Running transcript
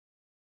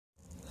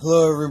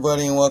Hello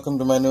everybody and welcome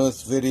to my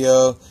newest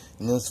video.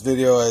 In this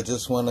video I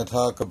just want to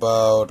talk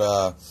about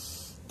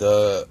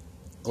the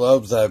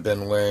gloves I've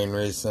been wearing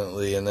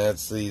recently, and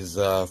that's these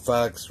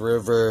Fox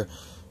River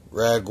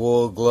Ragg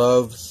wool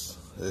gloves.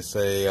 They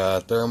say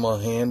thermal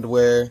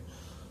handwear.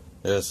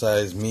 They're a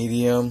size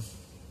medium,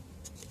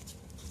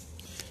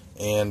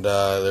 and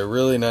they're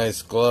really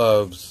nice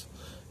gloves,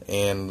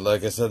 and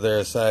like I said, they're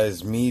a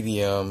size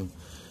medium,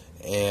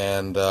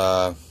 and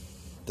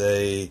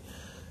they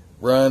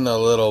run a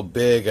little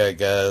big, I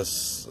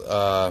guess.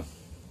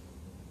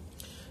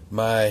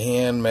 My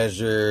hand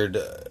measured,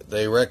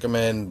 they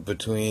recommend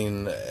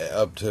between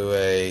up to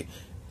a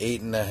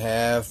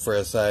 8.5 for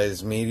a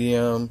size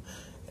medium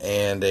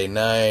and a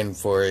 9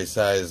 for a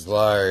size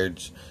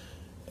large,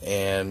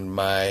 and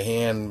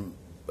my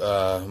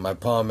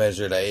palm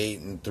measured a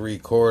 8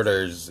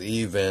 3/4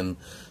 even,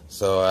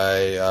 so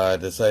I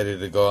decided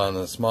to go on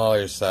the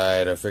smaller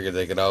side. I figured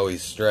they could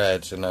always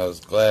stretch, and I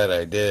was glad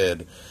I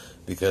did,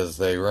 because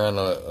they run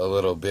a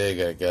little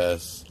big, I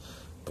guess.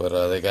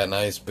 But they got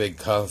nice big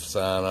cuffs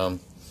on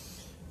them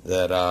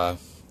that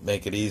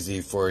make it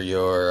easy for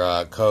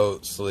your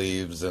coat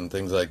sleeves and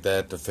things like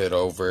that to fit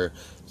over,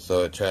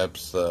 so it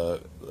keeps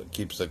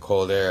the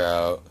cold air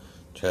out,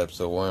 traps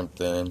the warmth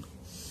in.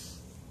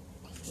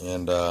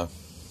 And they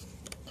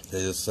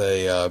just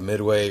say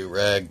midweight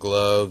Ragg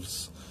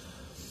gloves,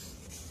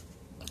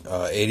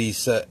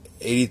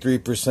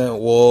 83%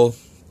 wool,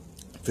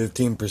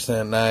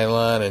 15%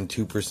 nylon, and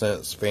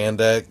 2%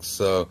 spandex,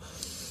 so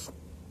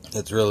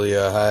it's really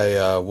a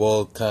high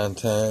wool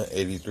content,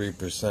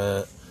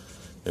 83%.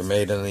 They're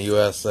made in the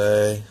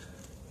USA,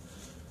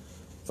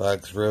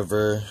 Fox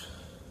River,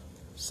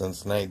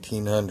 since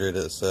 1900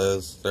 it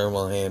says,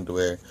 thermal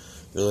handwear,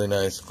 really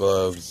nice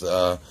gloves.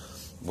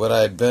 What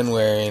I'd been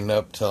wearing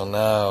up till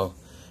now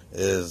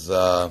is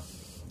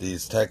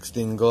these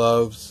texting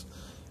gloves,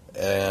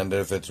 and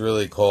if it's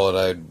really cold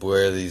I'd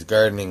wear these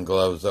gardening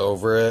gloves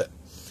over it.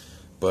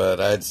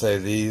 But I'd say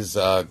these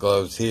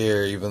gloves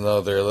here, even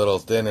though they're a little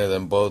thinner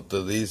than both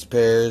of these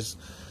pairs,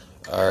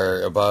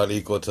 are about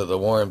equal to the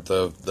warmth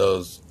of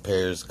those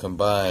pairs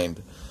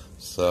combined.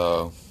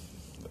 So,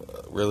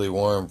 really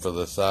warm for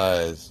the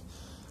size.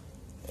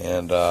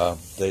 And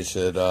they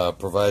should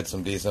provide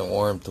some decent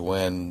warmth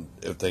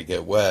if they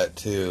get wet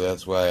too.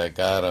 That's why I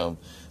got them,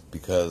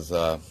 because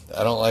I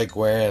don't like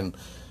wearing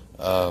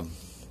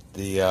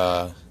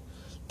the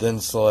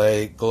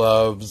Insulate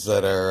gloves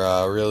that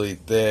are really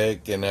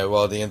thick and have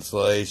all the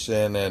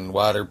insulation and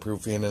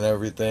waterproofing and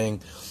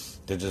everything.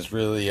 They're just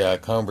really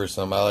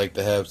cumbersome. I like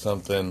to have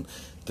something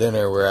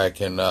thinner where I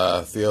can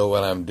feel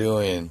what I'm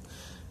doing,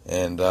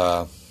 and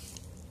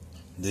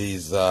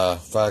these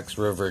Fox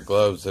River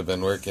gloves have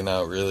been working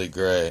out really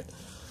great.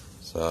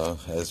 So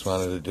I just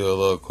wanted to do a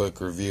little quick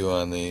review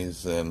on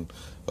these, and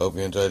hope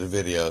you enjoyed the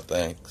video.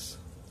 Thanks.